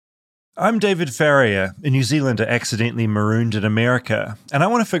I'm David Farrier, a New Zealander accidentally marooned in America, and I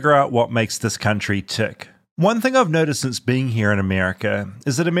want to figure out what makes this country tick. One thing I've noticed since being here in America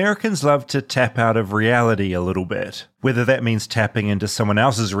is that Americans love to tap out of reality a little bit. Whether that means tapping into someone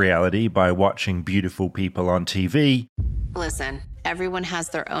else's reality by watching beautiful people on TV. Listen, everyone has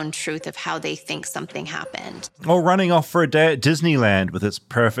their own truth of how they think something happened. Or running off for a day at Disneyland with its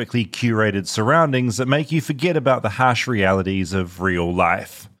perfectly curated surroundings that make you forget about the harsh realities of real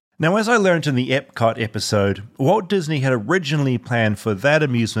life. Now, as I learned in the Epcot episode, Walt Disney had originally planned for that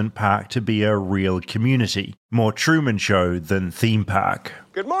amusement park to be a real community, more Truman Show than theme park.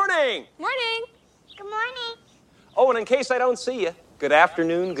 Good morning! Morning! Good morning. Oh, and in case I don't see you, good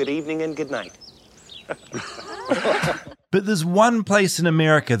afternoon, good evening, and good night. But there's one place in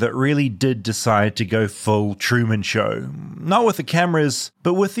America that really did decide to go full Truman Show. Not with the cameras,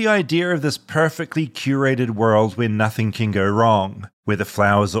 but with the idea of this perfectly curated world where nothing can go wrong, where the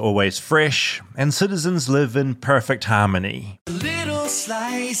flowers are always fresh, and citizens live in perfect harmony. A little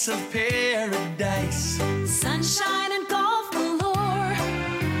slice of paradise, Sunshine and golf galore.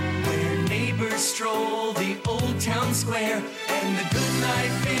 where neighbors stroll the old town square, and the good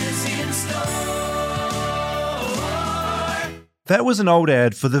life is in store. That was an old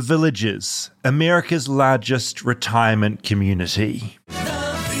ad for The Villages, America's largest retirement community. The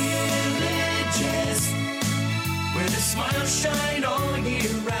Villages, where the smiles shine all year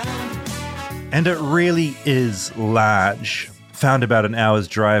round. And it really is large. Found about an hour's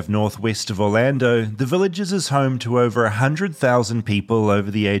drive northwest of Orlando, The Villages is home to over 100,000 people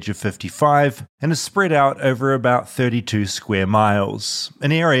over the age of 55 and is spread out over about 32 square miles,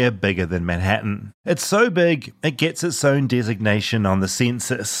 an area bigger than Manhattan. It's so big, it gets its own designation on the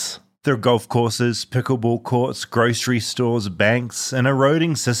census. There are golf courses, pickleball courts, grocery stores, banks, an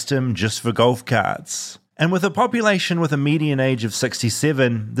eroding system just for golf carts. And with a population with a median age of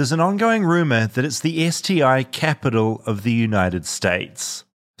 67, there's an ongoing rumor that it's the STI capital of the United States.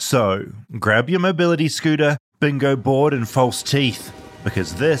 So, grab your mobility scooter, bingo board, and false teeth,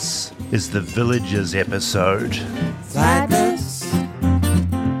 because this is the Villages episode. Flightless,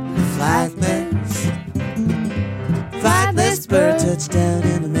 flightless, flightless bird touchdown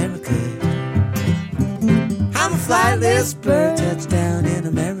in America. I'm a flightless bird touchdown in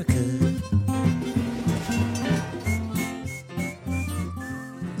America.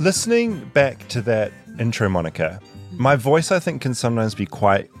 Listening back to that intro, Monica, my voice I think can sometimes be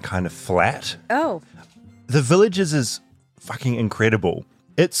quite kind of flat. Oh, The Villages is fucking incredible.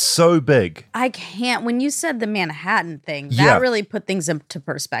 It's so big. I can't. When you said the Manhattan thing, that Yeah. really put things into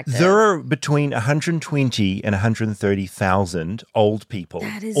perspective. There are between 120 and 130,000 old people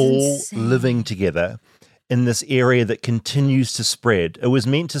That is all insane. living together in this area that continues to spread. It was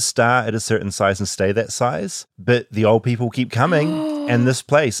meant to start at a certain size and stay that size, but the old people keep coming. And this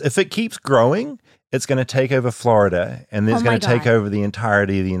place, if it keeps growing, it's going to take over Florida, and then it's Oh going my to take God. over the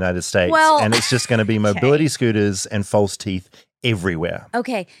entirety of the United States. Well, and it's just going to be mobility scooters and false teeth everywhere.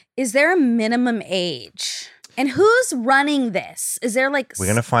 Okay, is there a minimum age? And who's running this? Is there like... We're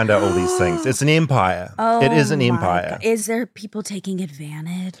going to find out all these things. It's an empire. It is an my empire. God. Is there people taking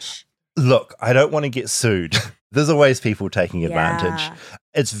advantage? Look, I don't want to get sued. There's always people taking advantage. Yeah.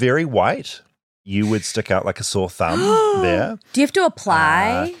 It's very white. You would stick out like a sore thumb there. Do you have to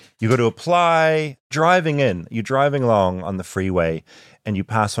apply? You got to apply. Driving in, you're driving along on the freeway and you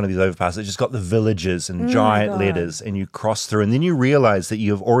pass one of these overpasses. It's just got the Villages in giant letters, and you cross through, and then you realize that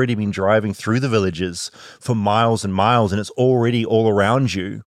you have already been driving through the Villages for miles and miles, and it's already all around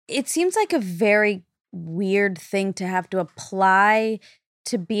you. It seems like a very weird thing to have to apply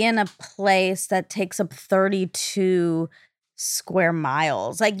to be in a place that takes up 32 square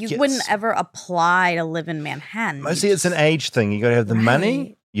miles. Like, you Yes. wouldn't ever apply to live in Manhattan. Mostly it's an age thing. You got to have the money.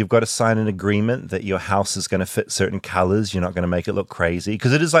 Right. You've got to sign an agreement that your house is going to fit certain colors. You're not going to make it look crazy,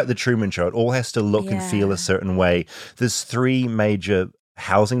 because it is like the Truman Show. It all has to look and feel Yeah. a certain way. There's 3 major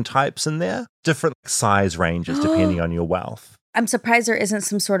housing types in there, different size ranges depending on your wealth. I'm surprised there isn't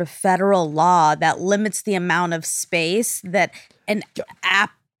some sort of federal law that limits the amount of space that an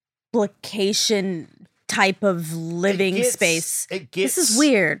application type of living space. This is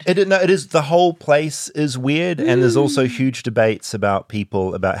weird. It is. The whole place is weird, and there's also huge debates about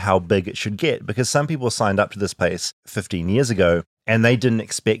how big it should get, because some people signed up to this place 15 years ago and they didn't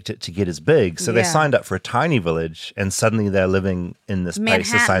expect it to get as big, so they Yeah. signed up for a tiny village, and suddenly they're living in this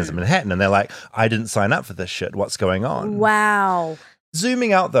place the size of Manhattan, and they're like, I didn't sign up for this shit. What's going on? Wow.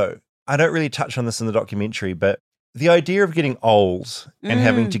 Zooming out, though, I don't really touch on this in the documentary, but the idea of getting old and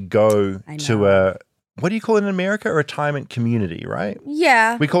having to go I to know. what do you call it in America? A retirement community, right?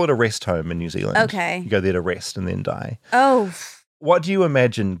 Yeah. We call it a rest home in New Zealand. Okay. You go there to rest and then die. Oh, What do you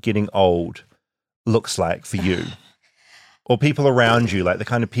imagine getting old looks like for you? Or people around you, like the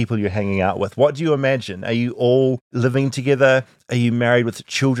kind of people you're hanging out with? What do you imagine? Are you all living together? Are you married with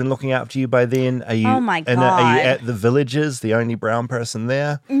children looking after you by then? Are you, Oh my God. Are you at the Villages, the only brown person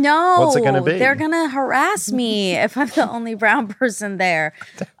there? No. What's it going to be? They're going to harass me if I'm the only brown person there.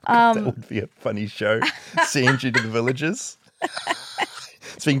 That would be a funny show. Send you to the Villages.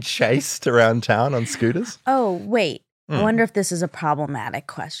 It's being chased around town on scooters. Oh, wait. I wonder if this is a problematic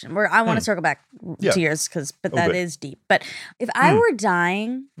question. I want to circle back to yours, but that is deep. But if I were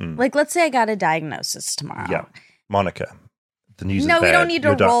dying, like let's say I got a diagnosis tomorrow. Yeah. Monica, the news is No, bad. we don't need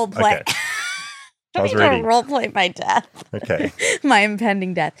to role play. Okay. I don't need to role play my death. Okay. My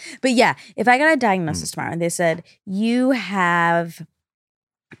impending death. But yeah, if I got a diagnosis tomorrow and they said, you have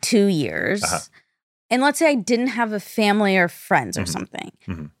 2 years, and let's say I didn't have a family or friends or something,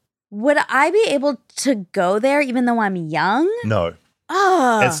 would I be able to go there even though I'm young? No.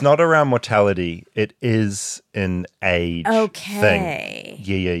 Oh. It's not around mortality. It is an age thing.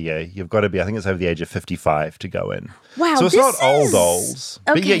 Yeah. You've got to be, I think it's over the age of 55 to go in. Wow. So it's not old. Okay.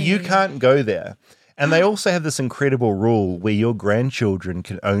 But yeah, you can't go there. And they also have this incredible rule where your grandchildren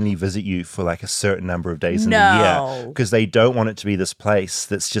can only visit you for like a certain number of days in the year because they don't want it to be this place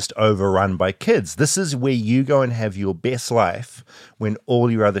that's just overrun by kids. This is where you go and have your best life when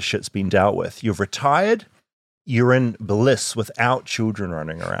all your other shit's been dealt with. You've retired, you're in bliss without children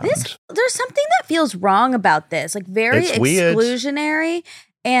running around. There's something that feels wrong about this, like very exclusionary,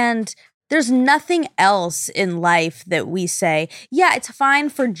 and there's nothing else in life that we say, yeah, it's fine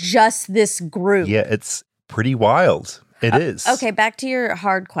for just this group. Yeah, it's pretty wild. It is. Okay, back to your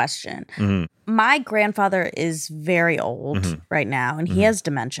hard question. My grandfather is very old right now, and he has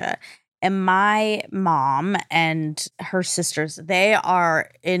dementia. And my mom and her sisters, they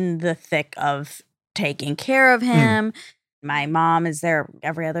are in the thick of taking care of him. My mom is there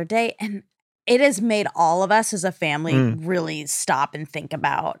every other day. And it has made all of us as a family really stop and think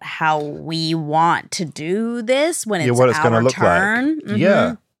about how we want to do this when it's what it's our gonna look turn. like.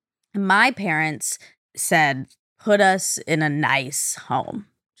 Yeah. My parents said, put us in a nice home.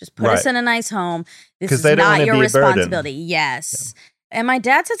 Just put us in a nice home. This is not your responsibility. Yes. Yeah. And my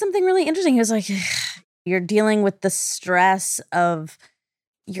dad said something really interesting. He was like, you're dealing with the stress of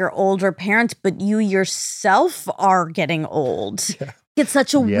your older parents, but you yourself are getting old. Yeah. It's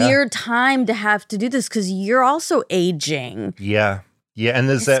such a weird time to have to do this because you're also aging. Yeah. Yeah, and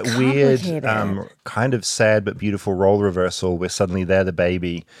there's that weird kind of sad but beautiful role reversal where suddenly they're the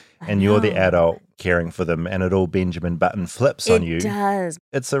baby and you're the adult caring for them and it all Benjamin Button flips on you. It does.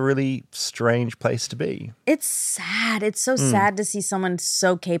 It's a really strange place to be. It's sad. It's so sad to see someone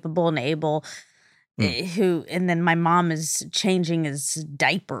so capable and able and then my mom is changing his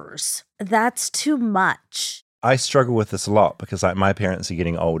diapers. That's too much. I struggle with this a lot because like my parents are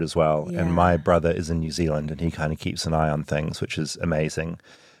getting old as well and my brother is in New Zealand and he kind of keeps an eye on things, which is amazing.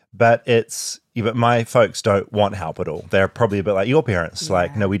 But but my folks don't want help at all. They're probably a bit like your parents,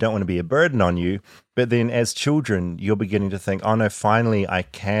 like, no, we don't want to be a burden on you. But then as children, you're beginning to think, oh no, finally I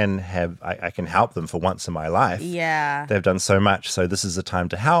can help them for once in my life. Yeah. They've done so much, so this is the time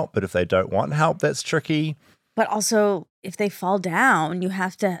to help. But if they don't want help, that's tricky. But also, if they fall down, you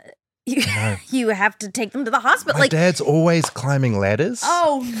have to take them to the hospital. My dad's always climbing ladders.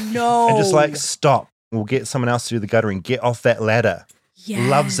 Oh, no. And just like, stop. We'll get someone else to do the guttering. Get off that ladder.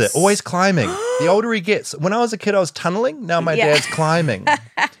 Yes. Loves it. Always climbing. The older he gets. When I was a kid, I was tunneling. Now my dad's climbing.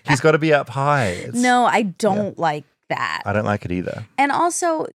 He's got to be up high. No, I don't like that. I don't like it either. And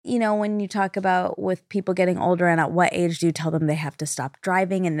also, when you talk about with people getting older and at what age do you tell them they have to stop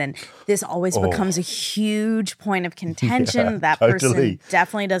driving? And then this always becomes a huge point of contention. Yeah, that person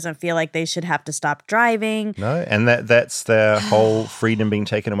definitely doesn't feel like they should have to stop driving. No, and that's their whole freedom being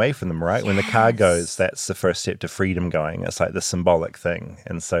taken away from them, right? Yes. When the car goes, that's the first step to freedom going. It's like the symbolic thing.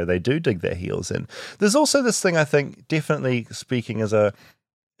 And so they do dig their heels in. There's also this thing, I think, definitely speaking as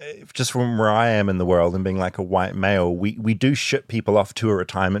just from where I am in the world and being like a white male, we do ship people off to a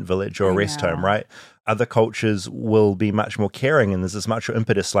retirement village or a rest home, right? Other cultures will be much more caring and there's this much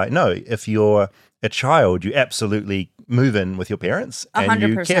impetus like, no, if you're a child, you absolutely move in with your parents and 100%.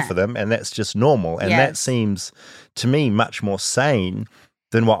 You care for them and that's just normal. And that seems to me much more sane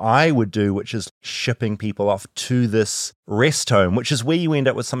than what I would do, which is shipping people off to this rest home, which is where you end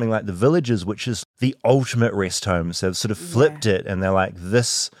up with something like the Villages, which is the ultimate rest home. So they've sort of flipped it and they're like,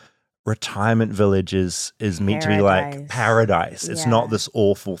 this retirement village is meant to be like paradise. It's not this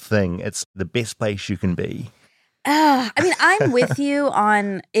awful thing. It's the best place you can be. I mean, I'm with you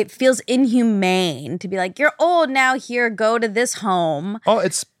on it feels inhumane to be like, you're old now, here, go to this home. Oh,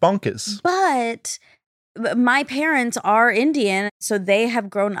 it's bonkers. But my parents are Indian, so they have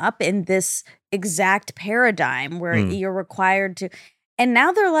grown up in this exact paradigm where you're required to. And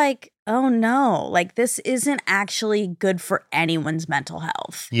now they're like, oh no, like this isn't actually good for anyone's mental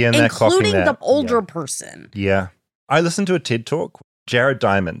health. Yeah, and including they're clocking that. the older person. Yeah. I listened to a TED Talk, Jared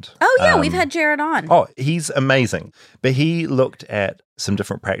Diamond. Oh yeah, we've had Jared on. Oh, he's amazing. But he looked at some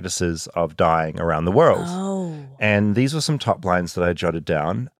different practices of dying around the world. Oh. And these were some top lines that I jotted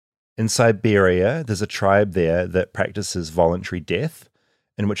down. In Siberia, there's a tribe there that practices voluntary death,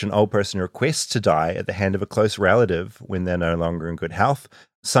 in which an old person requests to die at the hand of a close relative when they're no longer in good health.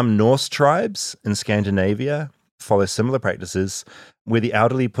 Some Norse tribes in Scandinavia follow similar practices where the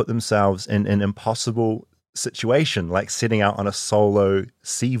elderly put themselves in an impossible situation, like setting out on a solo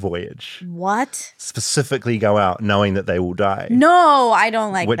sea voyage. What? Specifically go out knowing that they will die. No, I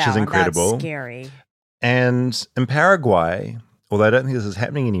don't like which that is one. incredible. That's scary. And in Paraguay, although I don't think this is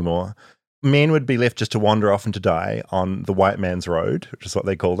happening anymore, men would be left just to wander off and to die on the white man's road, which is what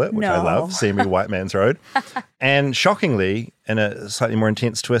they called it, which I love, semi-white man's road. And shockingly, in a slightly more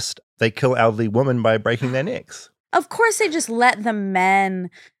intense twist, they kill elderly women by breaking their necks. Of course, they just let the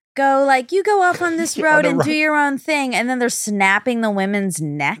men go, like, you go off on this road and do your own thing, and then they're snapping the women's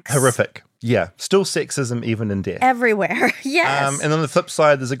necks. Horrific. Yeah. Still sexism even in death. Everywhere. Yes. And on the flip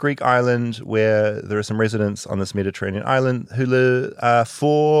side, there's a Greek island where there are some residents on this Mediterranean island who are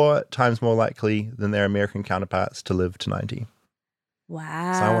 4 times more likely than their American counterparts to live to 90.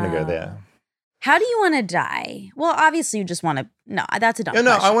 Wow. So I want to go there. How do you want to die? Well, obviously you just want to, no, that's a dumb question.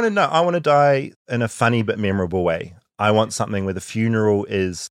 I want to know. I want to die in a funny but memorable way. I want something where the funeral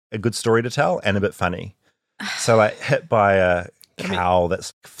is a good story to tell and a bit funny. So like hit by a cow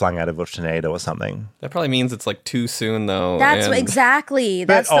that's flung out of a tornado or something. That probably means it's like too soon though. That's exactly.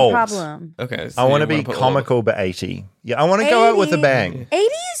 That's the problem. Okay. So I want to be comical but 80. Yeah, I want to go out with a bang. 80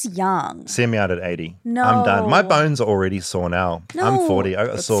 is young. Send me out at 80. No. I'm done. My bones are already sore now. No. I'm 40. I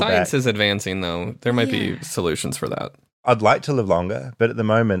got a sore back. Science is advancing though. There might be solutions for that. I'd like to live longer, but at the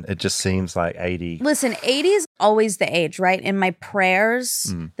moment it just seems like 80. Listen, 80 is always the age, right? In my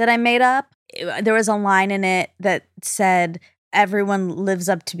prayers that I made up, there was a line in it that said, everyone lives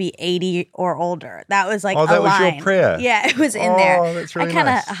up to be 80 or older. That was like a line. Oh, that was your prayer? Yeah, it was in there. Oh, that's really I kind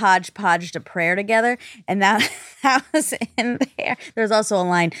of nice. hodgepodged a prayer together, and that was in there. There's also a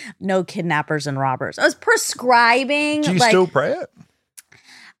line, no kidnappers and robbers. I was prescribing. Do you still pray it?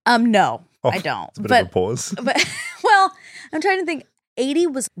 No, I don't. It's a bit of a pause. But well, I'm trying to think. 80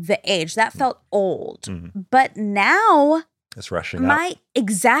 was the age. That felt old. But now it's rushing up.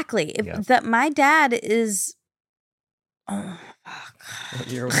 Exactly. That my dad is... Oh, fuck. What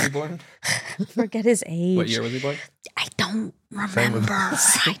year was he born? Forget his age. What year was he born? I don't remember.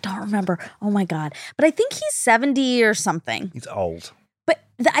 I don't remember. Oh my God. But I think he's 70 or something. He's old. But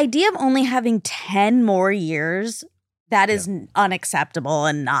the idea of only having 10 more years, that is unacceptable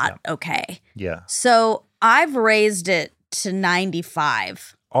and not okay. Yeah. So I've raised it to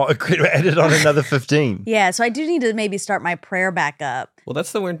 95. Oh, it could added on another 15. Yeah. So I do need to maybe start my prayer back up. Well,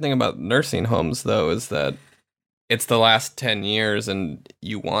 that's the weird thing about nursing homes, though, is that it's the last 10 years and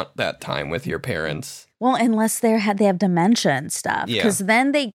you want that time with your parents. Well, unless they have dementia and stuff, because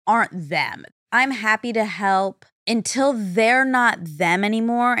then they aren't them. I'm happy to help until they're not them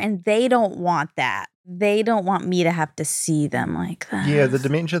anymore, and they don't want that. They don't want me to have to see them like that. Yeah, the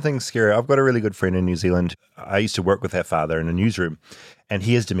dementia thing's scary. I've got a really good friend in New Zealand. I used to work with her father in a newsroom, and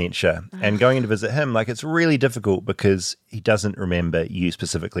he has dementia. And going in to visit him, like, it's really difficult because he doesn't remember you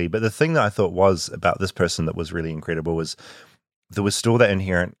specifically. But the thing that I thought was about this person that was really incredible was there was still that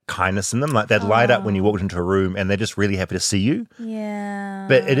inherent kindness in them. Like, they'd light up when you walked into a room, and they're just really happy to see you. Yeah.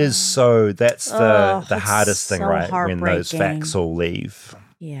 But it is so, that's the hardest thing, so right? When those heartbreaking. facts all leave.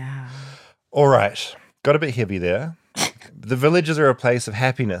 Yeah. All right. Got a bit heavy there. The villages are a place of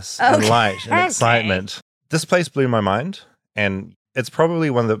happiness and light and excitement. This place blew my mind, and it's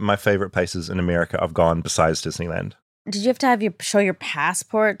probably one of my favorite places in America I've gone besides Disneyland. Did you have to show your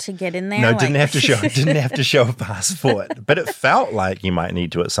passport to get in there? No, didn't have to show a passport, but it felt like you might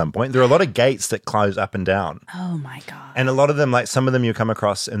need to at some point. There are a lot of gates that close up and down. Oh my God. And a lot of them, like some of them you come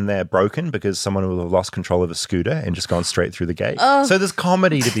across and they're broken because someone will have lost control of a scooter and just gone straight through the gate. Oh. So there's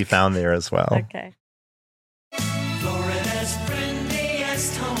comedy to be found there as well. Okay. Florida's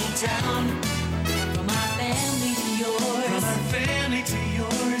friendliest hometown. From our family to yours. From our family to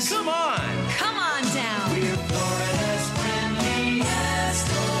yours. Come on. Come on down. We're Florida's friendliest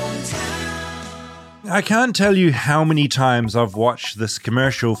hometown. I can't tell you how many times I've watched this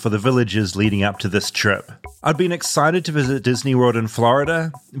commercial for the villages leading up to this trip. I'd been excited to visit Disney World in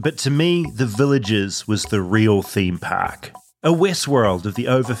Florida, but to me, the villages was the real theme park. A Westworld of the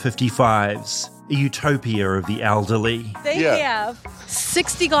over 55s. a utopia of the elderly. They have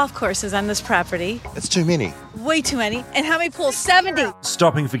 60 golf courses on this property. That's too many. Way too many. And how many pools? 70.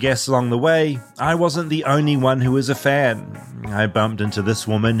 Stopping for guests along the way, I wasn't the only one who was a fan. I bumped into this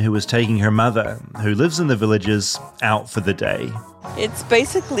woman who was taking her mother, who lives in the Villages, out for the day. It's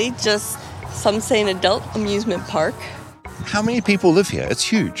basically just, some say, an adult amusement park. How many people live here? It's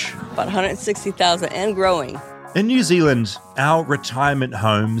huge. About 160,000 and growing. In New Zealand, our retirement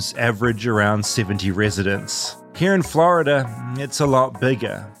homes average around 70 residents. Here in Florida, it's a lot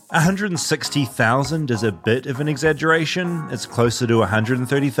bigger. 160,000 is a bit of an exaggeration. It's closer to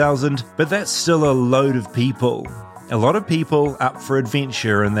 130,000, but that's still a load of people. A lot of people up for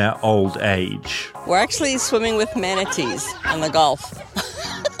adventure in their old age. We're actually swimming with manatees on the Gulf.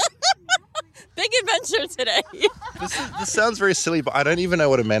 Big adventure today. This sounds very silly, but I don't even know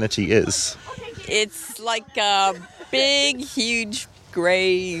what a manatee is. It's like a big, huge,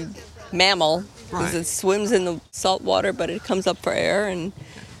 gray mammal. Because it swims in the salt water, but it comes up for air. And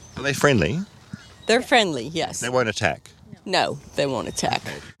are they friendly? They're friendly, yes. They won't attack? No, they won't attack.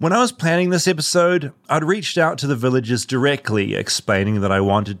 When I was planning this episode, I'd reached out to the Villages directly, explaining that I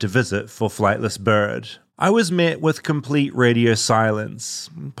wanted to visit for Flightless Bird. I was met with complete radio silence,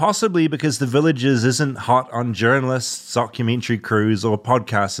 possibly because the Villages isn't hot on journalists, documentary crews, or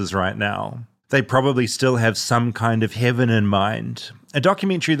podcasters right now. They probably still have some kind of heaven in mind. A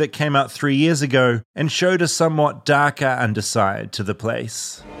documentary that came out 3 years ago and showed a somewhat darker underside to the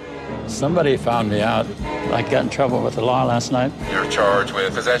place. Somebody found me out. I got in trouble with the law last night. You're charged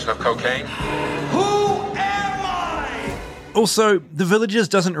with possession of cocaine? Who am I? Also, the Villages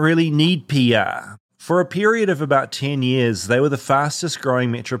doesn't really need PR. For a period of about 10 years, they were the fastest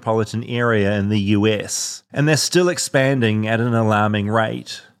growing metropolitan area in the US, and they're still expanding at an alarming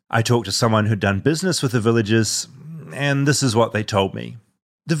rate. I talked to someone who'd done business with the Villages, and this is what they told me.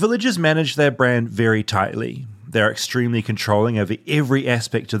 The Villages manage their brand very tightly. They're extremely controlling over every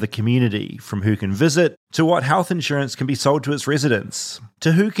aspect of the community, from who can visit, to what health insurance can be sold to its residents,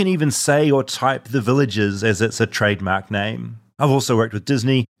 to who can even say or type the Villages as it's a trademark name. I've also worked with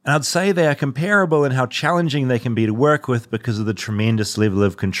Disney, and I'd say they are comparable in how challenging they can be to work with because of the tremendous level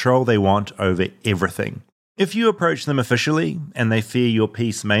of control they want over everything. If you approach them officially, and they fear your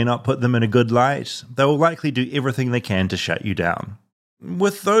piece may not put them in a good light, they will likely do everything they can to shut you down.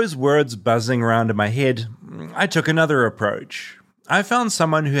 With those words buzzing around in my head, I took another approach. I found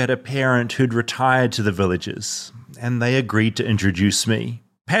someone who had a parent who'd retired to the Villages, and they agreed to introduce me.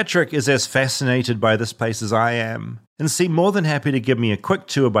 Patrick is as fascinated by this place as I am, and seemed more than happy to give me a quick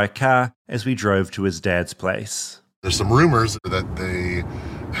tour by car as we drove to his dad's place. There's some rumors that they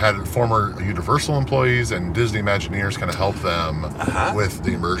had former Universal employees and Disney Imagineers kind of help them with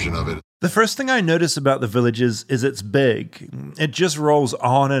the immersion of it. The first thing I notice about the Villages is it's big. It just rolls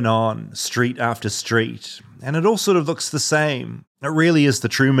on and on, street after street, and it all sort of looks the same. It really is the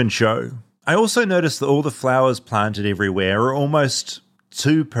Truman Show. I also notice that all the flowers planted everywhere are almost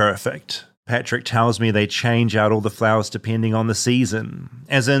too perfect. Patrick tells me they change out all the flowers depending on the season,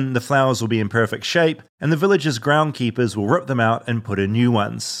 as in the flowers will be in perfect shape and the Villages groundkeepers will rip them out and put in new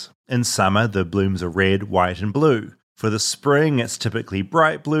ones. In summer, the blooms are red, white and blue. For the spring, it's typically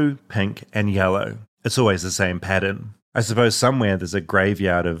bright blue, pink and yellow. It's always the same pattern. I suppose somewhere there's a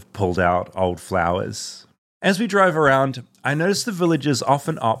graveyard of pulled out old flowers. As we drive around, I notice the Villages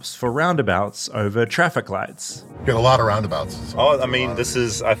often opts for roundabouts over traffic lights. You got a lot of roundabouts.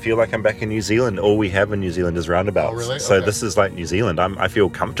 I feel like I'm back in New Zealand. All we have in New Zealand is roundabouts. Oh, really? So Okay. This is like New Zealand. I feel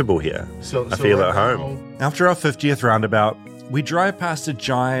comfortable here. I feel right at home. After our 50th roundabout, we drive past a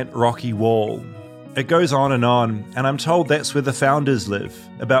giant rocky wall. It goes on, and I'm told that's where the founders live,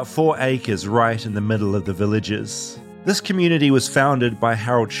 about 4 acres right in the middle of the Villages. This community was founded by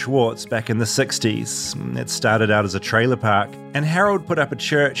Harold Schwartz back in the 60s. It started out as a trailer park, and Harold put up a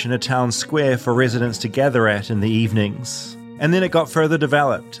church in a town square for residents to gather at in the evenings. And then it got further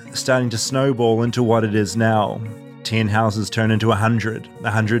developed, starting to snowball into what it is now. 10 houses turned into 100,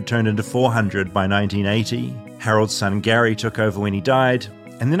 100 turned into 400 by 1980. Harold's son Gary took over when he died,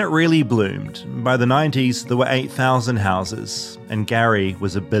 and then it really bloomed. By the 90s, there were 8,000 houses, and Gary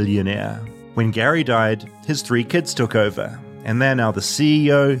was a billionaire. When Gary died, his 3 kids took over, and they're now the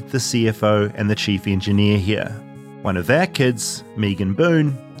CEO, the CFO, and the chief engineer here. One of their kids, Megan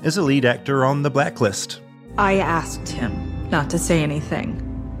Boone, is a lead actor on The Blacklist. I asked him not to say anything.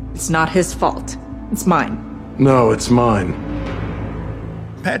 It's not his fault. It's mine. No, it's mine.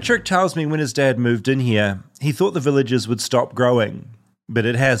 Patrick tells me when his dad moved in here, he thought the Villages would stop growing, but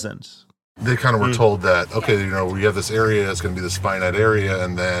it hasn't. They kind of were told that, okay, we have this area, it's going to be this finite area,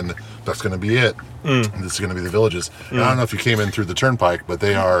 and then that's going to be it. This is going to be the villages. And I don't know if you came in through the turnpike, but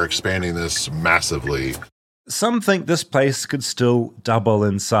they are expanding this massively. Some think this place could still double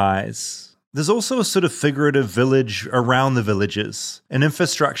in size. There's also a sort of figurative village around the villages, an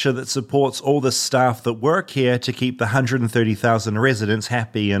infrastructure that supports all the staff that work here to keep the 130,000 residents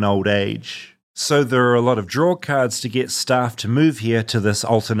happy in old age. So there are a lot of draw cards to get staff to move here to this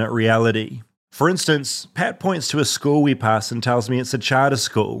alternate reality. For instance, Pat points to a school we pass and tells me it's a charter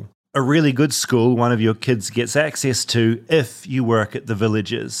school. A really good school one of your kids gets access to if you work at the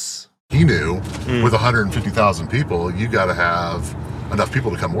villages. He knew with 150,000 people, you got to have enough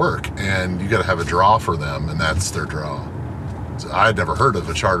people to come work, and you got to have a draw for them, and that's their draw. So I'd never heard of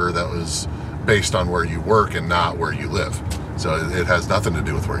a charter that was based on where you work and not where you live. So it has nothing to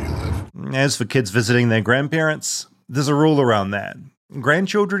do with where you live. As for kids visiting their grandparents, there's a rule around that.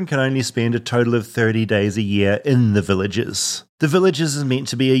 Grandchildren can only spend a total of 30 days a year in the villages. The villages is meant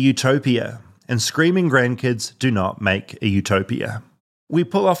to be a utopia, and screaming grandkids do not make a utopia. We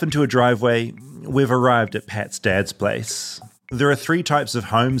pull off into a driveway. We've arrived at Pat's dad's place. There are 3 types of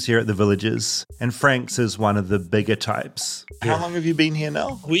homes here at the villages, and Frank's is one of the bigger types. How long have you been here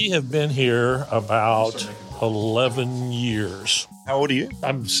now? We have been here about 11 years. How old are you?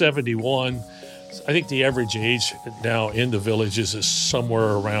 I'm 71. I think the average age now in the villages is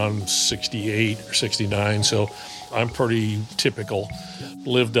somewhere around 68 or 69, so I'm pretty typical.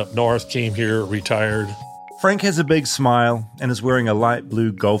 Lived up north, came here, retired. Frank has a big smile and is wearing a light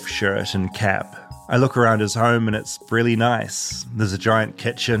blue golf shirt and cap. I look around his home and it's really nice. There's a giant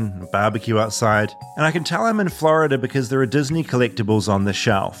kitchen, a barbecue outside, and I can tell I'm in Florida because there are Disney collectibles on the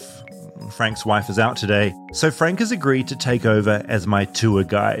shelf. Frank's wife is out today, so Frank has agreed to take over as my tour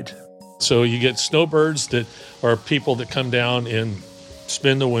guide. So you get snowbirds that are people that come down and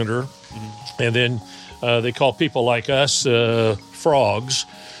spend the winter, and then they call people like us frogs,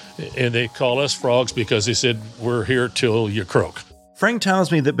 and they call us frogs because they said we're here till you croak. Frank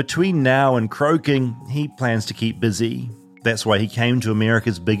tells me that between now and croaking, he plans to keep busy. That's why he came to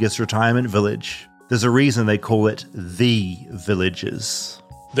America's biggest retirement village. There's a reason they call it the Villages.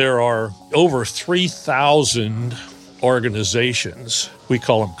 There are over 3,000 organizations, we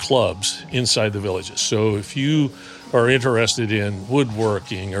call them clubs, inside the villages. So if you are interested in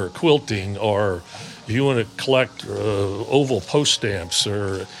woodworking or quilting, or if you want to collect oval post stamps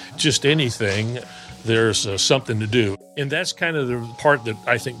or just anything, there's something to do. And that's kind of the part that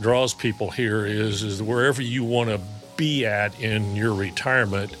I think draws people here is wherever you want to be at in your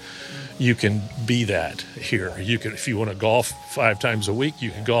retirement, you can be that here. You can, if you want to golf 5 times a week,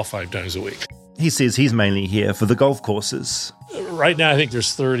 you can golf 5 times a week. He says he's mainly here for the golf courses. Right now, I think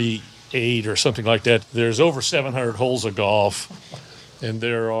there's 38 or something like that. There's over 700 holes of golf, and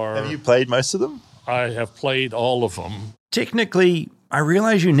there are... Have you played most of them? I have played all of them. Technically, I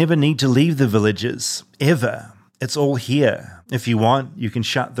realize you never need to leave the villages, ever. It's all here. If you want, you can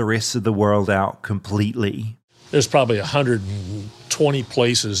shut the rest of the world out completely. There's probably 120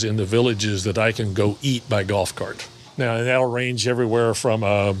 places in the villages that I can go eat by golf cart. Now, that'll range everywhere from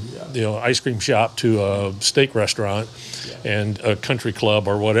a ice cream shop to a steak restaurant and a country club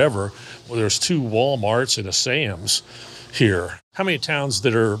or whatever. Well, there's 2 Walmarts and a Sam's here. How many towns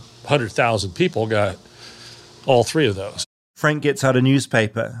that are 100,000 people got all 3 of those? Frank gets out a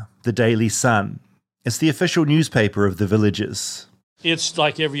newspaper, the Daily Sun. It's the official newspaper of the villages. It's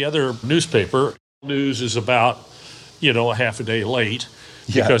like every other newspaper. News is about, a half a day late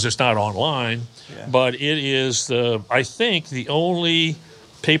because it's not online. Yeah. But it is, I think, the only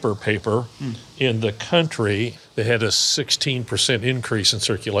paper in the country that had a 16% increase in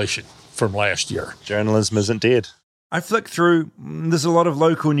circulation from last year. Journalism isn't dead. I flick through. There's a lot of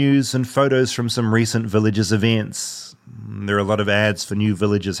local news and photos from some recent villages events. There are a lot of ads for new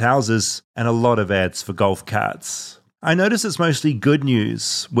villages houses and a lot of ads for golf carts. I notice it's mostly good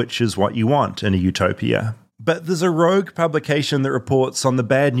news, which is what you want in a utopia. But there's a rogue publication that reports on the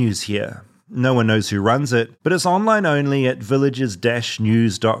bad news here. No one knows who runs it, but it's online only at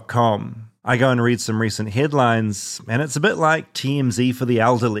villages-news.com. I go and read some recent headlines, and it's a bit like TMZ for the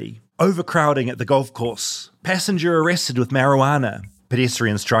elderly. Overcrowding at the golf course. Passenger arrested with marijuana.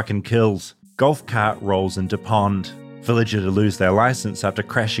 Pedestrian struck and killed. Golf cart rolls into pond. Villager to lose their license after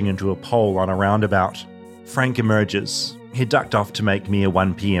crashing into a pole on a roundabout. Frank emerges. He ducked off to make me a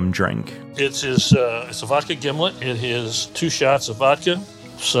 1 p.m. drink. It's a vodka gimlet. It is 2 shots of vodka,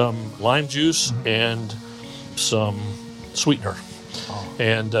 some lime juice, and some sweetener.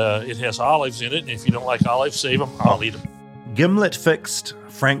 And it has olives in it. And if you don't like olives, save them. I'll eat them. Gimlet fixed,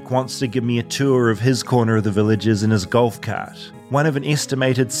 Frank wants to give me a tour of his corner of the villages in his golf cart, one of an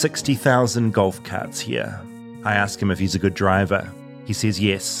estimated 60,000 golf carts here. I ask him if he's a good driver. He says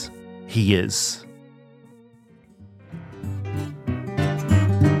yes, he is.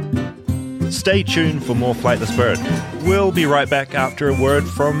 Stay tuned for more Flightless Bird. We'll be right back after a word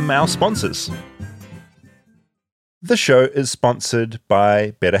from our sponsors. The show is sponsored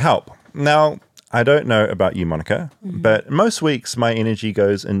by BetterHelp. Now, I don't know about you, Monica, but most weeks my energy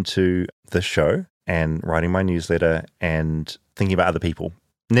goes into the show and writing my newsletter and thinking about other people.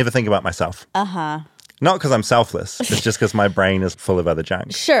 Never think about myself. Not because I'm selfless. It's just because my brain is full of other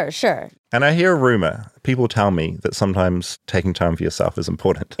junk. Sure. And I hear a rumor. People tell me that sometimes taking time for yourself is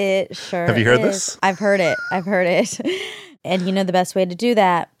important. It sure Have you heard is. this? I've heard it. And you know the best way to do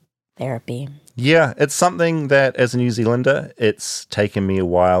that? Therapy. Yeah, it's something that as a New Zealander, it's taken me a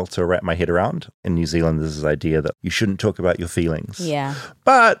while to wrap my head around. In New Zealand, there's this idea that you shouldn't talk about your feelings. Yeah.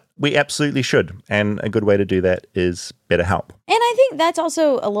 But we absolutely should. And a good way to do that is BetterHelp. And I think that's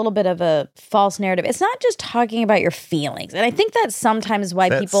also a little bit of a false narrative. It's not just talking about your feelings. And I think that's sometimes why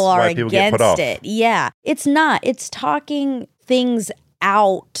people are against it. Yeah. It's not. It's talking things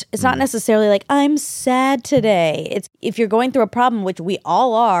out. It's not necessarily like, I'm sad today. It's if you're going through a problem, which we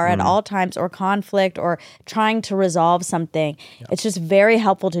all are at all times, or conflict, or trying to resolve something, it's just very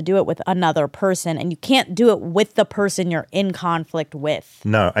helpful to do it with another person. And you can't do it with the person you're in conflict with.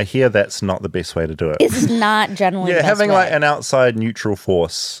 No, I hear that's not the best way to do it. It's not generally the best having way. like an outside neutral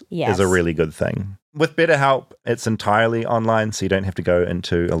force is a really good thing. With BetterHelp, it's entirely online, so you don't have to go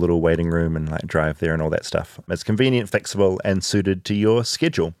into a little waiting room and like drive there and all that stuff. It's convenient, flexible, and suited to your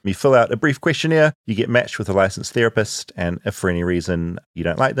schedule. You fill out a brief questionnaire, you get matched with a licensed therapist, and if for any reason you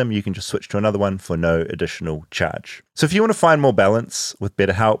don't like them, you can just switch to another one for no additional charge. So if you want to find more balance with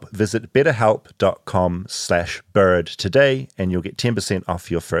BetterHelp, visit betterhelp.com/bird today, and you'll get 10%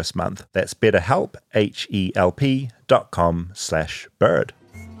 off your first month. That's BetterHelp, HELP.com/bird.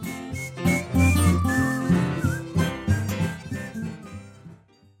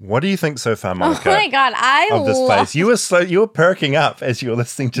 What do you think so far, Monica? Oh my God, of this place? You were perking up as you were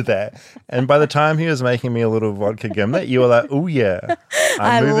listening to that, and by the time he was making me a litlittle vodka gimlet, you were like, "Oh yeah,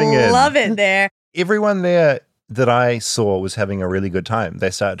 I'm moving in." I love it there. Everyone there that I saw was having a really good time.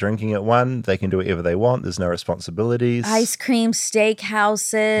 They start drinking at 1. They can do whatever they want. There's no responsibilities. Ice cream,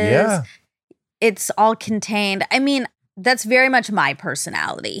 steakhouses. Yeah, it's all contained. I mean, that's very much my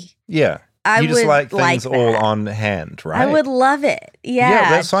personality. Yeah. You just like things all on hand, right? I would love it. Yeah.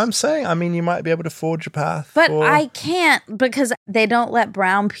 Yeah, that's what I'm saying. I mean, you might be able to forge a path. But I can't because they don't let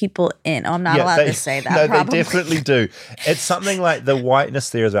brown people in. Oh, I'm not allowed to say that. No, probably. They definitely do. It's something like the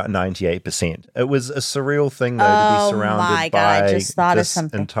whiteness there is about 98%. It was a surreal thing, though, to be surrounded by I just thought this of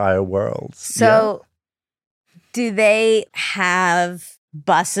something. entire world. So do they have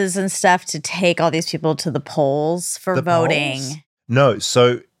buses and stuff to take all these people to the polls for voting? Polls? No,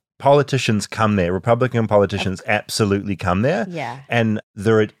 so politicians come there. Republican politicians absolutely come there. Yeah. And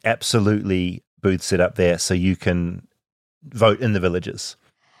there are absolutely booths set up there so you can vote in the villages.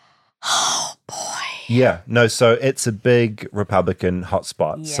 Oh, boy. Yeah. No, so it's a big Republican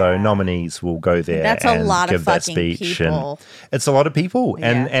hotspot. Yeah. So nominees will go there That's and a lot give of that fucking speech. people. And it's a lot of people.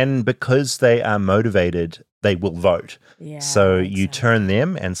 Yeah. And because they are motivated, they will vote. Yeah, so you turn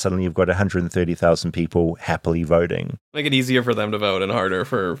them and suddenly you've got 130,000 people happily voting. Make it easier for them to vote and harder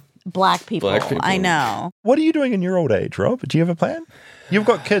for Black people. I know. What are you doing in your old age, Rob? Do you have a plan? You've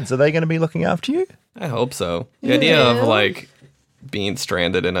got kids. Are they going to be looking after you? I hope so. The idea of like being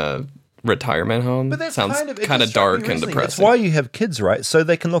stranded in a retirement home sounds kind of dark and depressing. That's why you have kids, right? So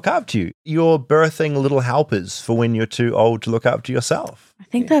they can look after you. You're birthing little helpers for when you're too old to look after yourself. I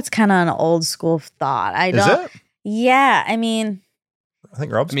think that's kind of an old school thought. Is it? Yeah, I mean, I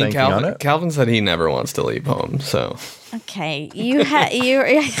think Rob's banking on it. Calvin said he never wants to leave home, so okay, you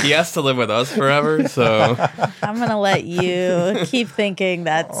he has to live with us forever. So I'm gonna let you keep thinking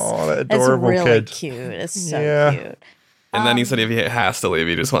that's that adorable really kid. cute. It's so cute. And then he said if he has to leave,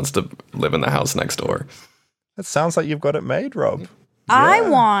 he just wants to live in the house next door. That sounds like you've got it made, Rob. I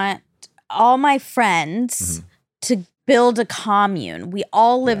want all my friends to build a commune. We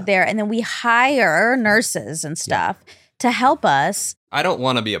all live there, and then we hire nurses and stuff to help us. I don't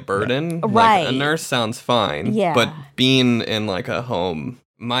want to be a burden. Right. Like, a nurse sounds fine. Yeah. But being in like a home,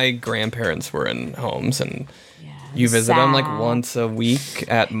 my grandparents were in homes and you visit them like once a week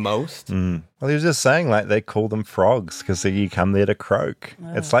at most. Well, he was just saying like they call them frogs because you come there to croak.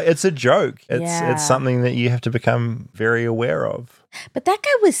 It's like, it's a joke. It's something that you have to become very aware of. But that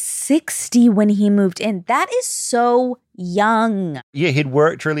guy was 60 when he moved in. That is so young. Yeah, he'd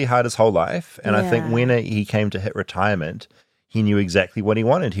worked really hard his whole life. And I think when he came to hit retirement, He knew exactly what he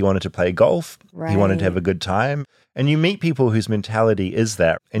wanted. He wanted to play golf. He wanted to have a good time. And you meet people whose mentality is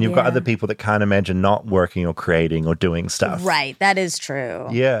that. And you've got other people that can't imagine not working or creating or doing stuff. Right. That is true.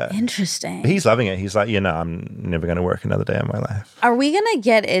 Yeah. Interesting. But he's loving it. He's like, I'm never going to work another day of my life. Are we going to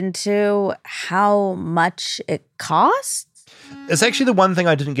get into how much it costs? It's actually the one thing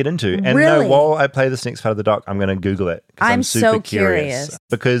I didn't get into. And Really? no, while I play this next part of the doc, I'm going to Google it. 'Cause I'm super so curious.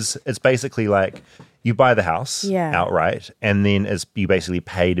 Because it's basically like you buy the house outright, and then you basically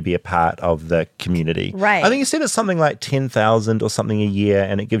pay to be a part of the community. Right. I think you said it's something like $10,000 or something a year,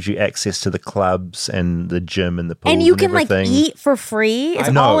 and it gives you access to the clubs and the gym and the pool And you can everything. eat for free?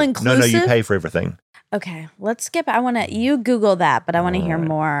 It's no, all inclusive? No, you pay for everything. Okay, let's skip. You Google that, but I want to hear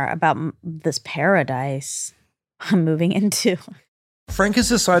more about this paradise I'm moving into. Frank has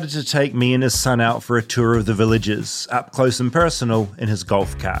decided to take me and his son out for a tour of the villages, up close and personal, in his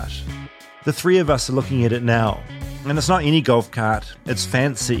golf cart. The three of us are looking at it now, and it's not any golf cart, it's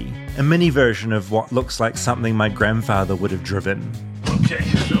fancy, a mini version of what looks like something my grandfather would have driven. Okay,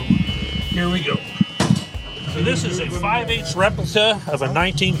 so here we go. So this is a 5/8 replica of a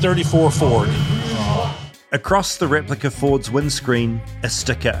 1934 Ford. Across the replica Ford's windscreen, a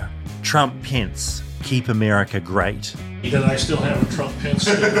sticker, Trump Pence, keep America great. Then I still have a Trump Pence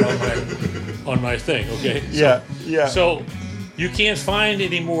sticker on my thing, okay? Yeah. So you can't find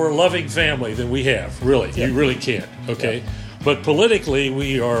any more loving family than we have, really. You really can't, okay? Yeah. But politically,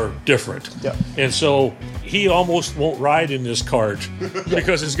 we are different. Yeah. And so he almost won't ride in this cart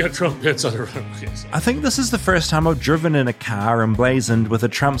because it's got Trump Pence on the front. Okay, so. I think this is the first time I've driven in a car emblazoned with a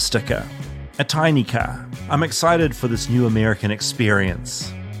Trump sticker. A tiny car. I'm excited for this new American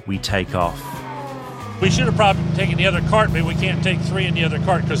experience. We take off. We should have probably taken the other cart, but we can't take three in the other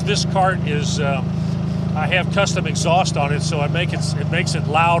cart because this cart is, I have custom exhaust on it, so it makes it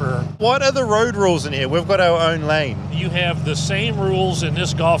louder. What are the road rules in here? We've got our own lane. You have the same rules in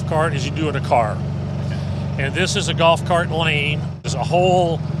this golf cart as you do in a car. And this is a golf cart lane. There's a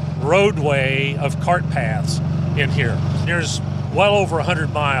whole roadway of cart paths in here. There's well over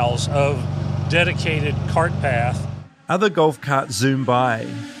 100 miles of dedicated cart path. Other golf carts zoom by,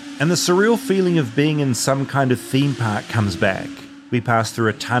 and the surreal feeling of being in some kind of theme park comes back. We pass through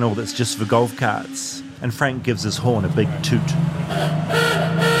a tunnel that's just for golf carts, and Frank gives his horn a big toot.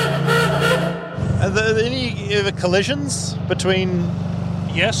 Are there any ever collisions between...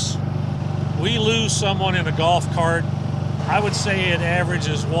 Yes. We lose someone in a golf cart. I would say it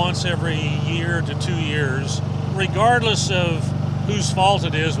averages once every year to 2 years. Regardless of whose fault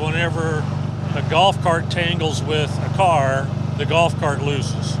it is, whenever a golf cart tangles with a car, the golf cart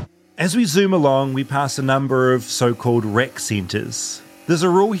loses. As we zoom along, we pass a number of so-called rec centres. There's a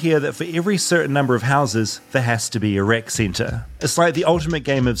rule here that for every certain number of houses, there has to be a rec centre. It's like the ultimate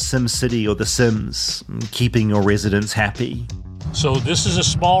game of SimCity or The Sims, keeping your residents happy. So this is a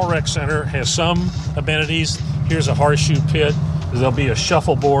small rec center, has some amenities. Here's a horseshoe pit. There'll be a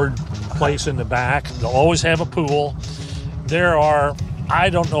shuffleboard place in the back. They'll always have a pool. There are, I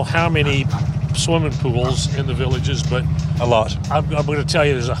don't know how many swimming pools in the villages, but a lot. I'm going to tell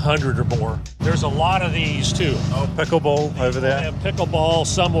you there's 100 or more. There's a lot of these too. Oh, pickleball over there. Have pickleball.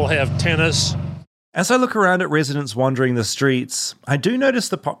 Some will have tennis. As I look around at residents wandering the streets, I do notice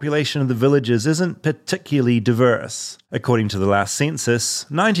the population of the villages isn't particularly diverse. According to the last census,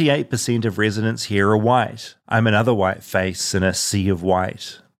 98% of residents here are white. I'm another white face in a sea of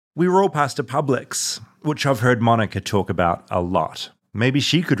white. We were all past a Publix, which I've heard Monica talk about a lot. Maybe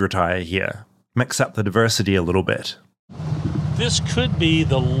she could retire here. Mix up the diversity a little bit. This could be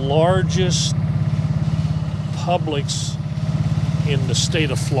the largest Publix in the state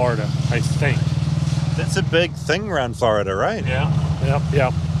of Florida, I think. That's a big thing around Florida, right?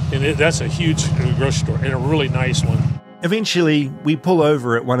 Yeah. And that's a huge grocery store and a really nice one. Eventually, we pull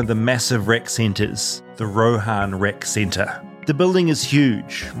over at one of the massive rec centres, the Rohan Rec Centre. The building is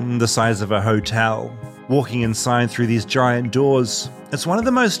huge, the size of a hotel. Walking inside through these giant doors, it's one of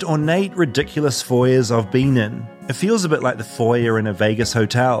the most ornate, ridiculous foyers I've been in. It feels a bit like the foyer in a Vegas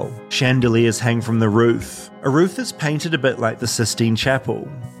hotel. Chandeliers hang from the roof, a roof that's painted a bit like the Sistine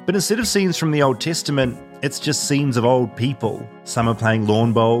Chapel. But instead of scenes from the Old Testament, it's just scenes of old people. Some are playing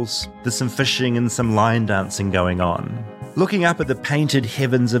lawn bowls, there's some fishing and some line dancing going on. Looking up at the painted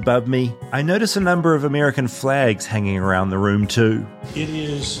heavens above me, I notice a number of American flags hanging around the room too. It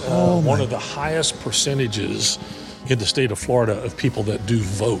is one of the highest percentages in the state of Florida of people that do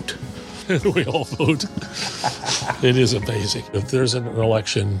vote. We all vote. It is amazing. If there's an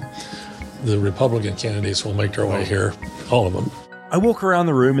election, the Republican candidates will make their way here, all of them. I walk around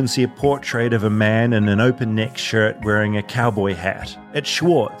the room and see a portrait of a man in an open-neck shirt wearing a cowboy hat. It's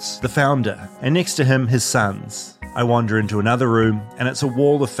Schwartz, the founder, and next to him, his sons. I wander into another room, and it's a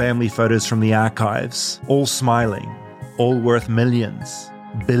wall of family photos from the archives, all smiling, all worth millions,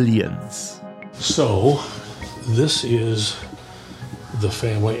 billions. So, this is the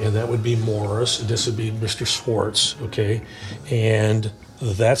family, and that would be Morris. This would be Mr. Swartz, okay? And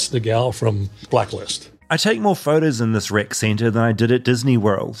that's the gal from Blacklist. I take more photos in this rec center than I did at Disney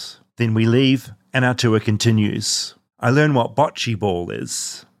World. Then we leave, and our tour continues. I learn what bocce ball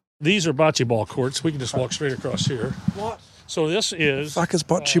is. These are bocce ball courts. We can just walk straight across here. What? So this is... Fuck is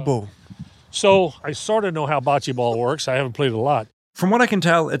bocce ball? So I sort of know how bocce ball works. I haven't played a lot. From what I can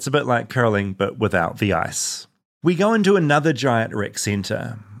tell, it's a bit like curling, but without the ice. We go into another giant rec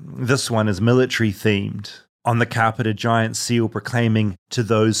center. This one is military-themed. On the carpet, a giant seal proclaiming, "To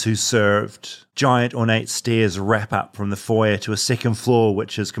those who served." Giant ornate stairs wrap up from the foyer to a second floor,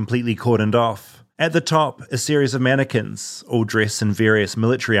 which is completely cordoned off. At the top, a series of mannequins, all dressed in various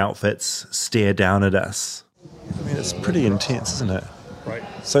military outfits, stare down at us. I mean, it's pretty intense, isn't it? Right.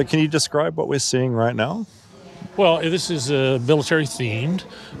 So can you describe what we're seeing right now? Well, this is a military-themed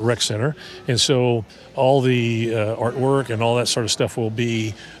rec center, and so all the artwork and all that sort of stuff will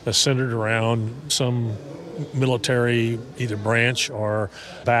be centered around some military, either branch or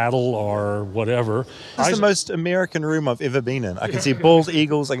battle or whatever. It's the most American room I've ever been in. I can see bald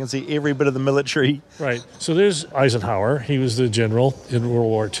eagles, I can see every bit of the military. Right. So there's Eisenhower. He was the general in World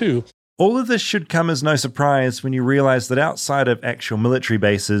War II. All of this should come as no surprise when you realize that outside of actual military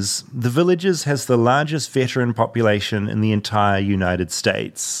bases, the Villages has the largest veteran population in the entire United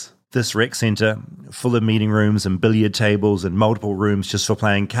States. This rec center, full of meeting rooms and billiard tables and multiple rooms just for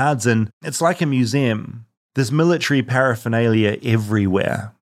playing cards in, it's like a museum. There's military paraphernalia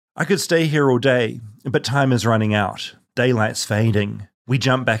everywhere. I could stay here all day, but time is running out. Daylight's fading. We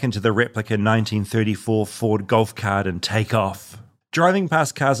jump back into the replica 1934 Ford golf cart and take off. Driving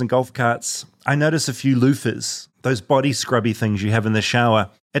past cars and golf carts, I notice a few loofahs, those body scrubby things you have in the shower,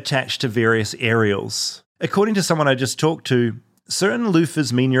 attached to various aerials. According to someone I just talked to, certain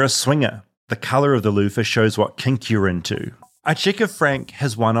loofahs mean you're a swinger. The colour of the loofah shows what kink you're into. I check if Frank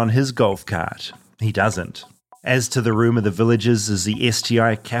has one on his golf cart. He doesn't. As to the rumour the Villages is the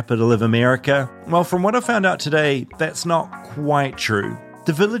STI capital of America, well, from what I found out today, that's not quite true.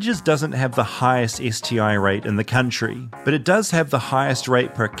 The Villages doesn't have the highest STI rate in the country, but it does have the highest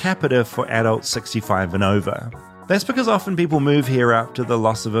rate per capita for adults 65 and over. That's because often people move here after the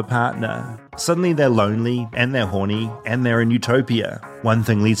loss of a partner. Suddenly they're lonely, and they're horny, and they're in utopia. One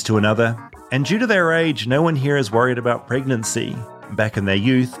thing leads to another, and due to their age, no one here is worried about pregnancy. Back in their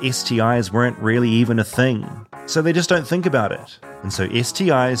youth, STIs weren't really even a thing, so they just don't think about it. And so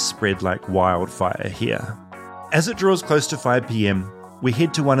STIs spread like wildfire here. As it draws close to 5 p.m, we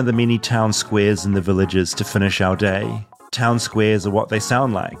head to one of the many town squares in the Villages to finish our day. Town squares are what they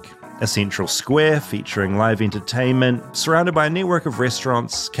sound like. A central square featuring live entertainment, surrounded by a network of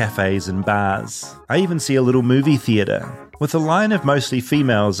restaurants, cafes and bars. I even see a little movie theatre, with a line of mostly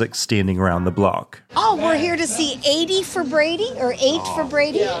females extending around the block. Oh, we're here to see 80 for Brady, or 8 for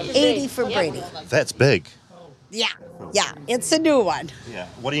Brady? 80 for Brady. That's big. Yeah, it's a new one. Yeah.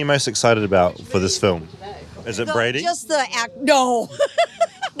 What are you most excited about for this film? Is it Brady? Just the act. No.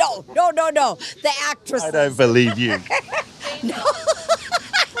 No. The actress. I don't believe you. No.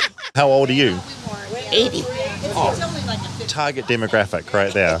 How old are you? 80. Oh, target demographic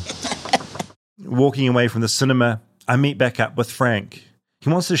right there. Walking away from the cinema, I meet back up with Frank. He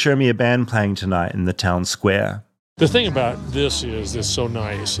wants to show me a band playing tonight in the town square. The thing about this is, that's so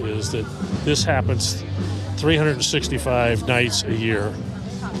nice, is that this happens 365 nights a year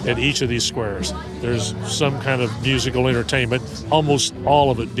at each of these squares. There's some kind of musical entertainment, almost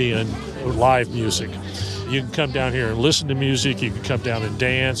all of it being live music. You can come down here and listen to music, you can come down and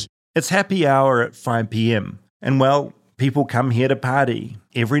dance. It's happy hour at 5 p.m. And well, people come here to party.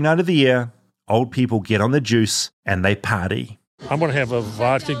 Every night of the year, old people get on the juice and they party. I'm going to have a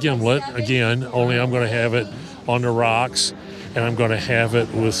vodka gimlet again, only I'm going to have it on the rocks, and I'm going to have it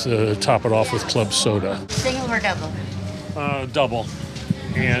with, top it off with club soda. Single or double? Double.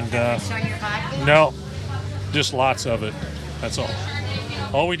 And So your vodka? no, just lots of it. That's all.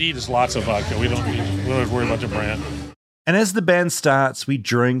 All we need is lots of vodka. We don't have to worry about the brand. And as the band starts, we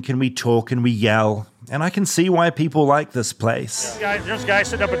drink and we talk and we yell. And I can see why people like this place. There's guys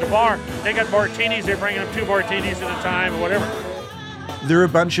sitting up at the bar. They got martinis. They're bringing them 2 martinis at a time or whatever. There are a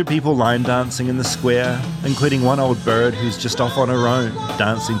bunch of people line dancing in the square, including one old bird who's just off on her own,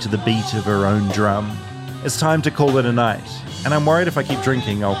 dancing to the beat of her own drum. It's time to call it a night, and I'm worried if I keep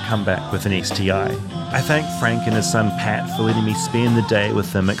drinking, I'll come back with an STI. I thank Frank and his son Pat for letting me spend the day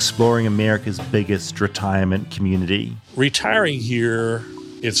with them exploring America's biggest retirement community. Retiring here,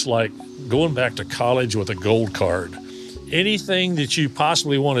 it's like going back to college with a gold card. Anything that you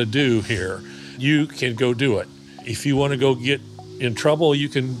possibly want to do here, you can go do it. If you want to go get in trouble, you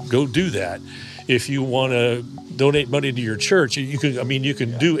can go do that. If you want to donate money to your church, you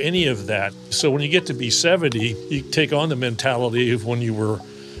can do any of that. So when you get to be 70, you take on the mentality of when you were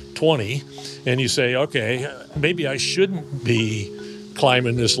 20, and you say, okay, maybe I shouldn't be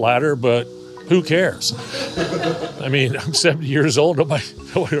climbing this ladder, but who cares? I mean, I'm 70 years old,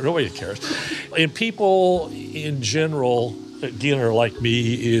 nobody cares. And people in general, again, are like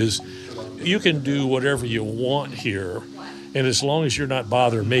me, is you can do whatever you want here, and as long as you're not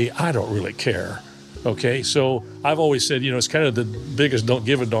bothering me, I don't really care. Okay, so I've always said, it's kind of the biggest don't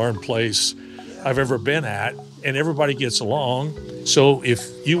give a darn place I've ever been at, and everybody gets along. So if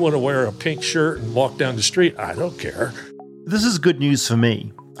you want to wear a pink shirt and walk down the street, I don't care. This is good news for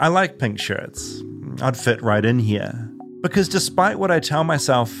me. I like pink shirts. I'd fit right in here. Because despite what I tell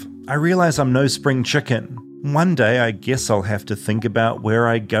myself, I realize I'm no spring chicken. One day I guess I'll have to think about where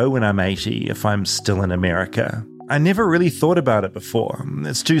I go when I'm 80 if I'm still in America. I never really thought about it before.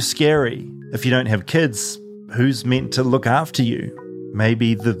 It's too scary. If you don't have kids, who's meant to look after you?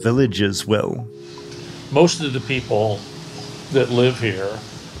 Maybe the villagers will. Most of the people that live here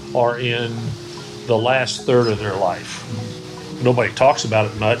are in the last third of their life. Nobody talks about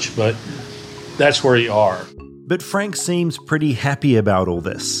it much, but that's where you are. But Frank seems pretty happy about all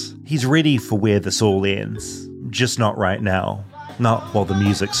this. He's ready for where this all ends. Just not right now. Not while the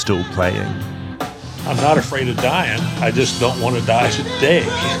music's still playing. I'm not afraid of dying. I just don't want to die today.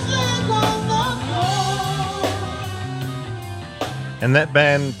 And that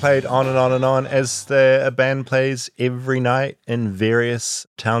band played on and on and on, as a band plays every night in various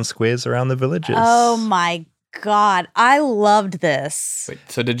town squares around the villages. Oh my God. I loved this. Wait,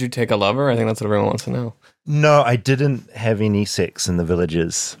 so did you take a lover? I think that's what everyone wants to know. No, I didn't have any sex in the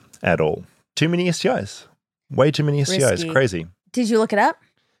villages at all. Too many STIs. Way too many STIs. Risky. Crazy. Did you look it up?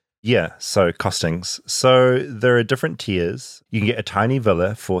 Yeah, so costings. So there are different tiers. You can get a tiny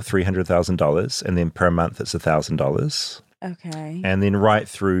villa for $300,000, and then per month it's $1,000. Okay. And then right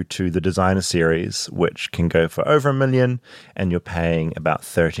through to the designer series, which can go for over $1 million, and you're paying about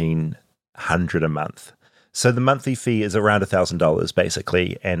 $1,300 a month. So the monthly fee is around $1,000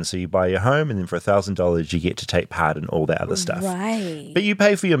 basically, and so you buy your home, and then for $1,000 you get to take part in all that other stuff. Right. But you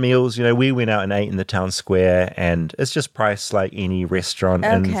pay for your meals. We went out and ate in the town square, and it's just priced like any restaurant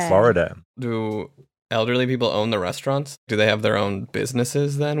in Florida. Do elderly people own the restaurants? Do they have their own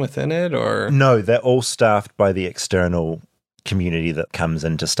businesses then within it, or? No, they're all staffed by the external community that comes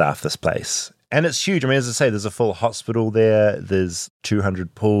in to staff this place. And it's huge. I mean, as I say, there's a full hospital there. There's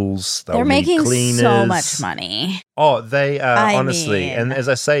 200 pools. They're making so much money. Oh, they are, honestly. And as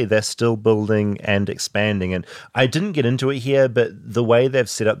I say, they're still building and expanding. And I didn't get into it here, but the way they've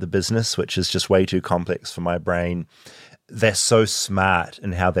set up the business, which is just way too complex for my brain, they're so smart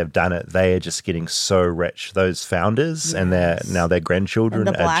in how they've done it. They are just getting so rich. Those founders and their grandchildren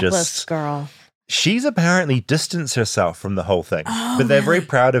and the are Blacklist just... girl. She's apparently distanced herself from the whole thing, but they're very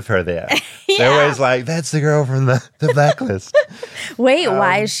proud of her there. They're always like, that's the girl from the Blacklist. Wait,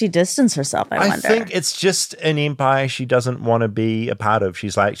 why does she distance herself, I wonder? I think it's just an empire she doesn't want to be a part of.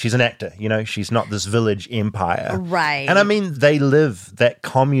 She's an actor, she's not this village empire. Right. And I mean, they live, that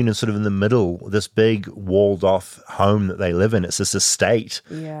commune is sort of in the middle, this big walled off home that they live in. It's this estate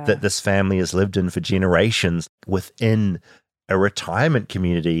that this family has lived in for generations within a retirement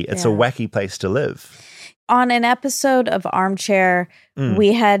community. It's a wacky place to live. On an episode of Armchair,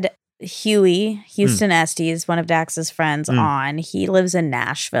 we had Houston Estes, one of Dax's friends, on. He lives in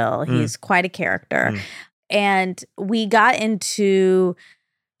Nashville. He's quite a character. And we got into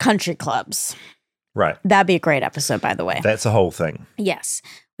country clubs. Right. That'd be a great episode, by the way. That's a whole thing. Yes.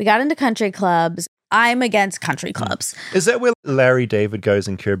 We got into country clubs. I'm against country clubs. Is that where Larry David goes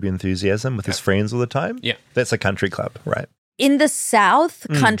in Curb Your Enthusiasm with his friends all the time? Yeah. That's a country club, right? In the South,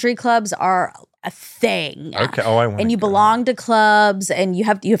 country clubs are a thing. Okay. Oh, I want. And you belong to clubs, and you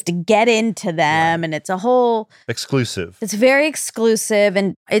have to get into them, and it's a whole exclusive. It's very exclusive,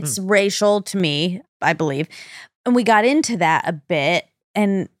 and it's racial to me, I believe. And we got into that a bit,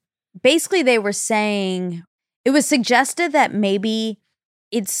 and basically they were saying it was suggested that maybe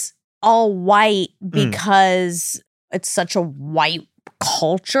it's all white because it's such a white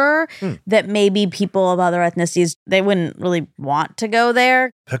culture that maybe people of other ethnicities, they wouldn't really want to go there.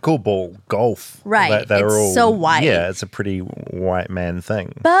 Pickleball, golf. Right. They're it's all, so white. Yeah, it's a pretty white man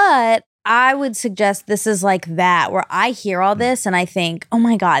thing. But I would suggest this is like that, where I hear all this and I think, oh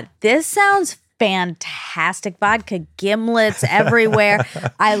my God, this sounds fantastic. Vodka gimlets everywhere.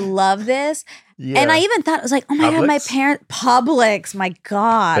 I love this. Yeah. And I even thought, it was like, oh my God, my Publix? parents, Publix, my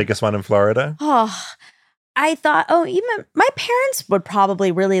God. Biggest one in Florida. Oh, I thought, even my parents would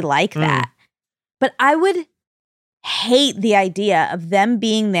probably really like that. But I would hate the idea of them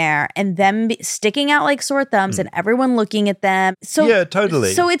being there and them sticking out like sore thumbs and everyone looking at them. So yeah,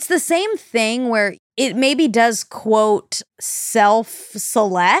 totally. So it's the same thing where it maybe does, quote,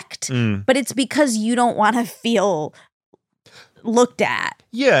 self-select, but it's because you don't want to feel looked at.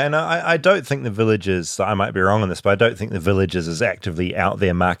 Yeah, and I don't think the Villages, I might be wrong on this, but I don't think the Villages is actively out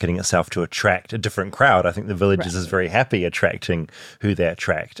there marketing itself to attract a different crowd. I think the Villages is very happy attracting who they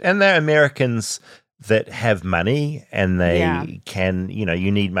attract. And they're Americans that have money and they can,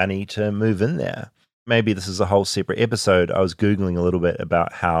 you need money to move in there. Maybe this is a whole separate episode. I was Googling a little bit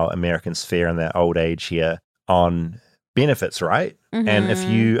about how Americans fare in their old age here on benefits, right? And if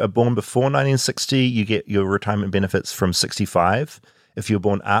you are born before 1960, you get your retirement benefits from 65. If you're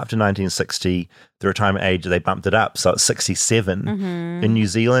born after 1960, the retirement age, they bumped it up, so it's 67. In New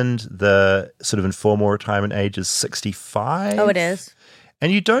Zealand, the sort of informal retirement age is 65. Oh, it is?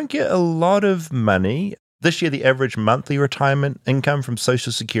 And you don't get a lot of money. This year, the average monthly retirement income from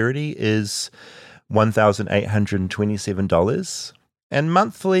Social Security is $1,827. And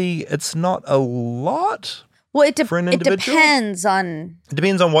monthly, it's not a lot. Well, it for an individual. depends on... It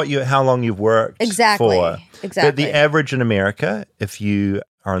depends on how long you've worked for. Exactly. But the average in America, if you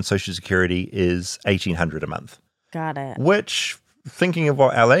are on Social Security, is $1,800 a month. Got it. Which, thinking of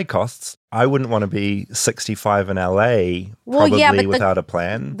what LA costs, I wouldn't want to be 65 in LA without a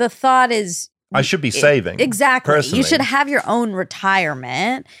plan. The thought is... I should be saving. Exactly. Personally. You should have your own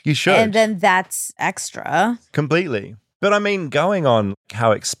retirement. You should. And then that's extra. Completely. But I mean, going on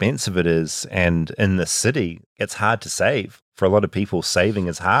how expensive it is, and in the city, it's hard to save. For a lot of people, saving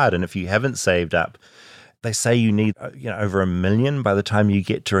is hard. And if you haven't saved up, they say you need over $1 million by the time you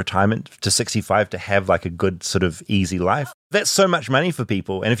get to retirement to 65 to have like a good sort of easy life. That's so much money for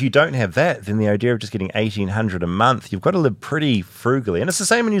people. And if you don't have that, then the idea of just getting $1,800 a month, you've got to live pretty frugally. And it's the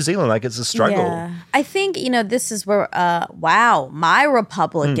same in New Zealand. Like, it's a struggle. Yeah. I think, this is where, my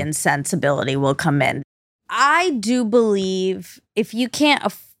Republican sensibility will come in. I do believe if you can't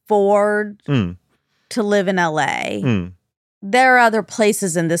afford to live in LA, there are other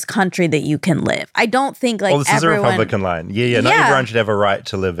places in this country that you can live. I don't think like this is a Republican line. Yeah. Not everyone should have a right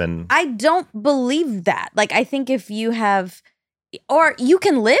to live in. I don't believe that. Like, I think if you have, or you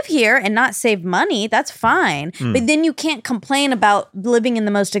can live here and not save money, that's fine. But then you can't complain about living in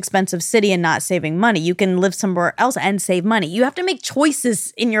the most expensive city and not saving money. You can live somewhere else and save money. You have to make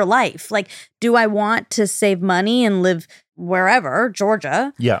choices in your life. Like, do I want to save money and live wherever,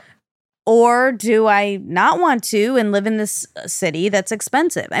 Georgia? Yeah. Or do I not want to and live in this city that's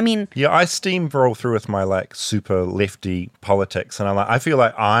expensive? I mean... Yeah, I steamroll through with my like super lefty politics. And I feel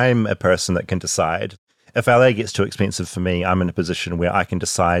like I'm a person that can decide. If LA gets too expensive for me, I'm in a position where I can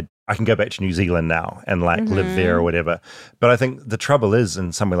decide I can go back to New Zealand now and like live there or whatever. But I think the trouble is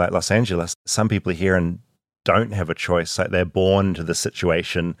in somewhere like Los Angeles, some people are here and don't have a choice. Like, they're born into the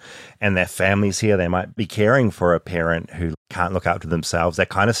situation and their family's here. They might be caring for a parent who can't look after themselves. They're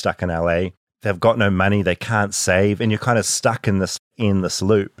kind of stuck in LA. They've got no money. They can't save. And you're kind of stuck in this endless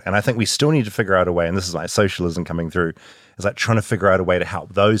loop. And I think we still need to figure out a way. And this is like socialism coming through. It's like trying to figure out a way to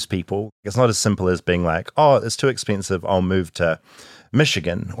help those people. It's not as simple as being like, oh, it's too expensive, I'll move to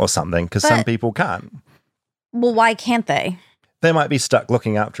Michigan or something, because some people can't. Well, why can't they? They might be stuck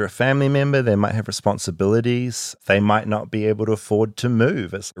looking after a family member. They might have responsibilities. They might not be able to afford to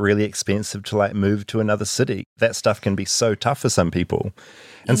move. It's really expensive to like move to another city. That stuff can be so tough for some people.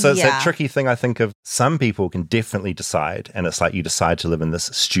 And so it's that tricky thing, I think, of some people can definitely decide. And it's like you decide to live in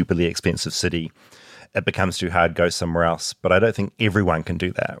this stupidly expensive city. It becomes too hard, go somewhere else. But I don't think everyone can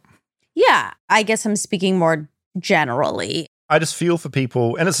do that. Yeah, I guess I'm speaking more generally. I just feel for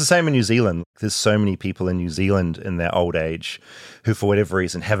people, and it's the same in New Zealand. There's so many people in New Zealand in their old age who, for whatever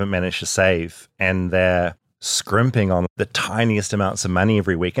reason, haven't managed to save, and they're scrimping on the tiniest amounts of money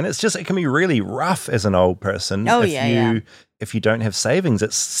every week. And it can be really rough as an old person. If you don't have savings,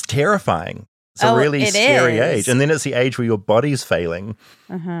 it's terrifying. It's a really scary age. And then it's the age where your body's failing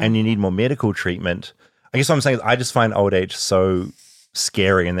and you need more medical treatment. I guess what I'm saying is I just find old age so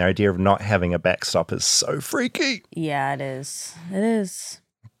scary, and the idea of not having a backstop is so freaky. Yeah, it is. It is.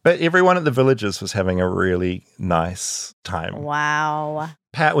 But everyone at the Villages was having a really nice time. Wow.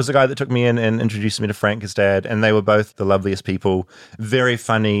 Pat was the guy that took me in and introduced me to Frank, his dad, and they were both the loveliest people. Very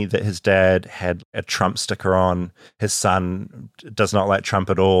funny that his dad had a Trump sticker on. His son does not like Trump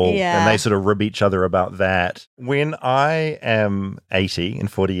at all. Yeah. And they sort of rib each other about that. When I am 80 in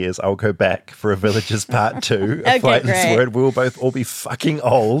 40 years, I'll go back for a Villages Part 2 of Okay, Flightless great. Bird. We'll both all be fucking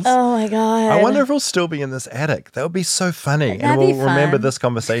old. Oh my God. I wonder if we'll still be in this attic. That would be so funny. That'd and be we'll remember fun. this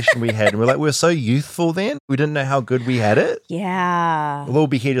conversation we had. And we're like, we were so youthful then. We didn't know how good we had it. Yeah. We'll all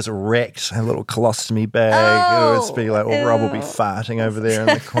be here just wrecked, a little colostomy bag. It'll just be like, Rob will be farting over there in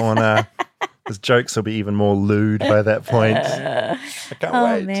the corner. His jokes will be even more lewd by that point. I can't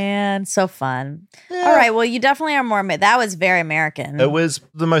wait. Oh, man. So fun. All right. Well, you definitely are more, that was very American. It was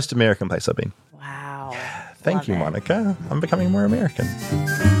the most American place I've been. Wow. Thank you, Monica. I'm becoming more American.